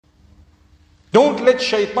Don't let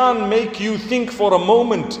shaitan make you think for a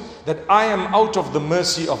moment that I am out of the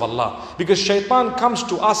mercy of Allah. Because shaitan comes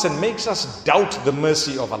to us and makes us doubt the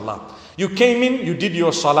mercy of Allah. You came in, you did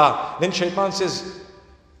your salah. Then shaitan says,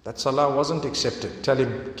 that salah wasn't accepted. Tell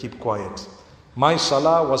him, keep quiet. My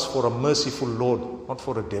salah was for a merciful Lord, not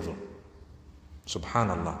for a devil.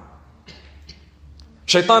 Subhanallah.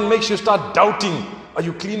 Shaitan makes you start doubting. Are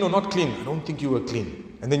you clean or not clean? I don't think you were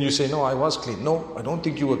clean. And then you say, no, I was clean. No, I don't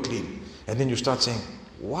think you were clean. And then you start saying,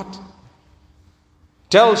 what?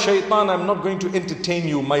 Tell shaitan, I'm not going to entertain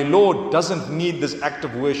you. My Lord doesn't need this act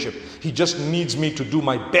of worship. He just needs me to do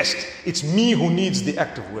my best. It's me who needs the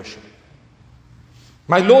act of worship.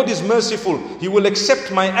 My Lord is merciful. He will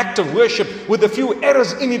accept my act of worship with a few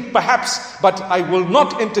errors in it perhaps, but I will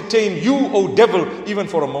not entertain you, O devil, even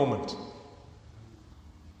for a moment.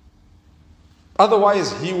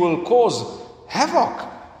 Otherwise, he will cause havoc.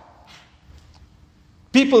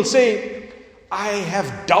 People say, I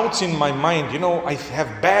have doubts in my mind. I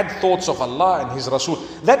have bad thoughts of Allah and His Rasul.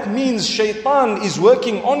 That means shaitan is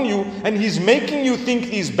working on you and he's making you think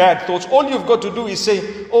these bad thoughts. All you've got to do is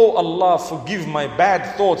say, oh Allah, forgive my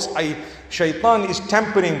bad thoughts. Shaitan is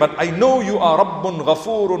tampering, but I know you are Rabbun,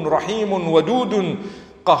 Ghafurun, Rahimun, Wadudun,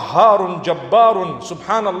 Qahharun, Jabbarun.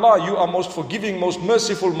 Subhanallah, you are most forgiving, most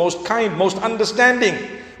merciful, most kind, most understanding,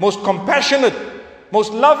 most compassionate,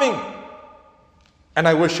 most loving. And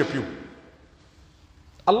I worship you.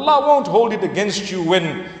 Allah won't hold it against you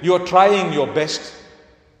when you're trying your best.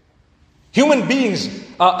 Human beings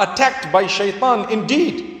are attacked by shaitan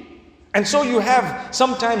indeed. And so you have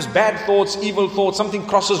sometimes bad thoughts, evil thoughts, something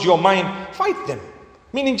crosses your mind. Fight them.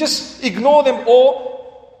 Meaning just ignore them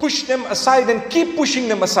or push them aside and keep pushing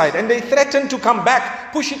them aside. And they threaten to come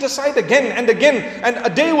back. Push it aside again and again. And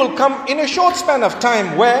a day will come in a short span of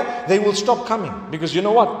time where they will stop coming. Because you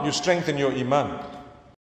know what? You strengthen your iman.